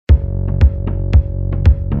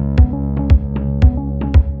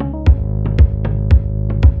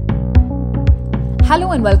Hello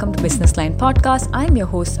and welcome to Business Line Podcast. I'm your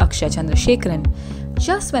host Akshay Chandrasekharan.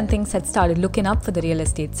 Just when things had started looking up for the real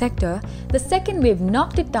estate sector, the second wave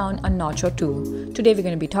knocked it down a notch or two. Today we're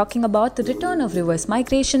going to be talking about the return of reverse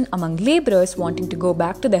migration among laborers wanting to go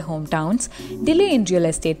back to their hometowns, delay in real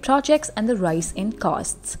estate projects, and the rise in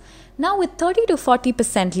costs. Now, with 30 to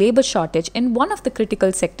 40% labor shortage in one of the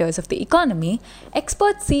critical sectors of the economy,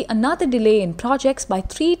 experts see another delay in projects by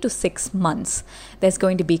 3 to 6 months. There's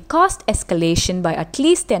going to be cost escalation by at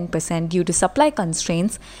least 10% due to supply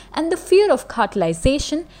constraints, and the fear of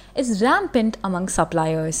cartelization is rampant among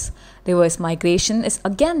suppliers. Reverse migration is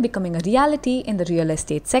again becoming a reality in the real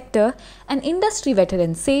estate sector, and industry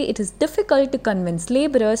veterans say it is difficult to convince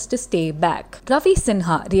laborers to stay back. Ravi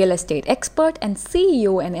Sinha, real estate expert and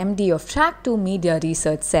CEO and MD of Track 2 Media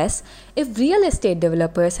Research, says if real estate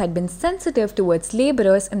developers had been sensitive towards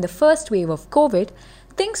laborers in the first wave of COVID,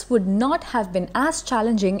 things would not have been as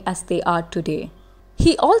challenging as they are today.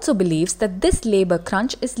 He also believes that this labor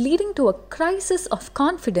crunch is leading to a crisis of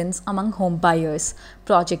confidence among home buyers.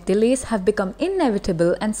 Project delays have become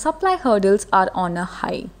inevitable and supply hurdles are on a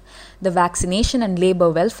high. The vaccination and labor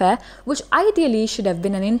welfare, which ideally should have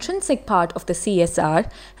been an intrinsic part of the CSR,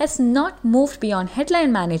 has not moved beyond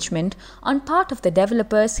headline management on part of the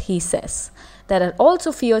developers, he says. There are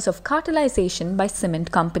also fears of cartelization by cement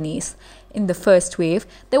companies. In the first wave,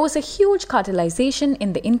 there was a huge cartelization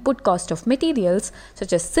in the input cost of materials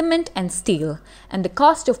such as cement and steel, and the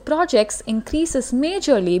cost of projects increases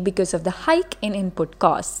majorly because of the hike in input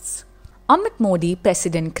costs. Amit Modi,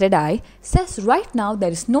 President CREDAI, says right now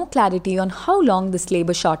there is no clarity on how long this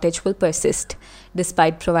labor shortage will persist.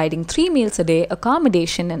 Despite providing 3 meals a day,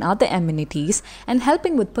 accommodation and other amenities, and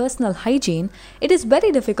helping with personal hygiene, it is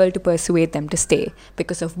very difficult to persuade them to stay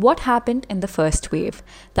because of what happened in the first wave.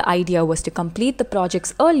 The idea was to complete the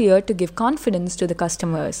projects earlier to give confidence to the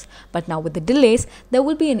customers, but now with the delays, there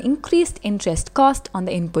will be an increased interest cost on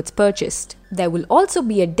the inputs purchased. There will also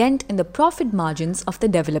be a dent in the profit margins of the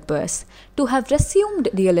developers. To have resumed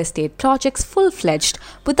real estate projects full-fledged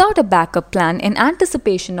without a backup plan in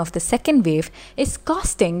anticipation of the second wave is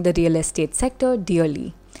costing the real estate sector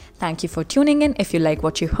dearly. Thank you for tuning in. If you like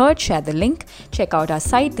what you heard, share the link. Check out our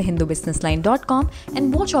site, thehindubusinessline.com,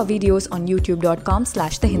 and watch our videos on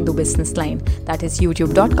youtube.com/thehindubusinessline. That is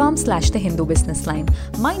youtube.com/thehindubusinessline.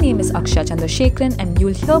 My name is Akshay Chandrasekharan, and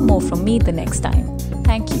you'll hear more from me the next time.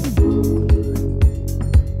 Thank you.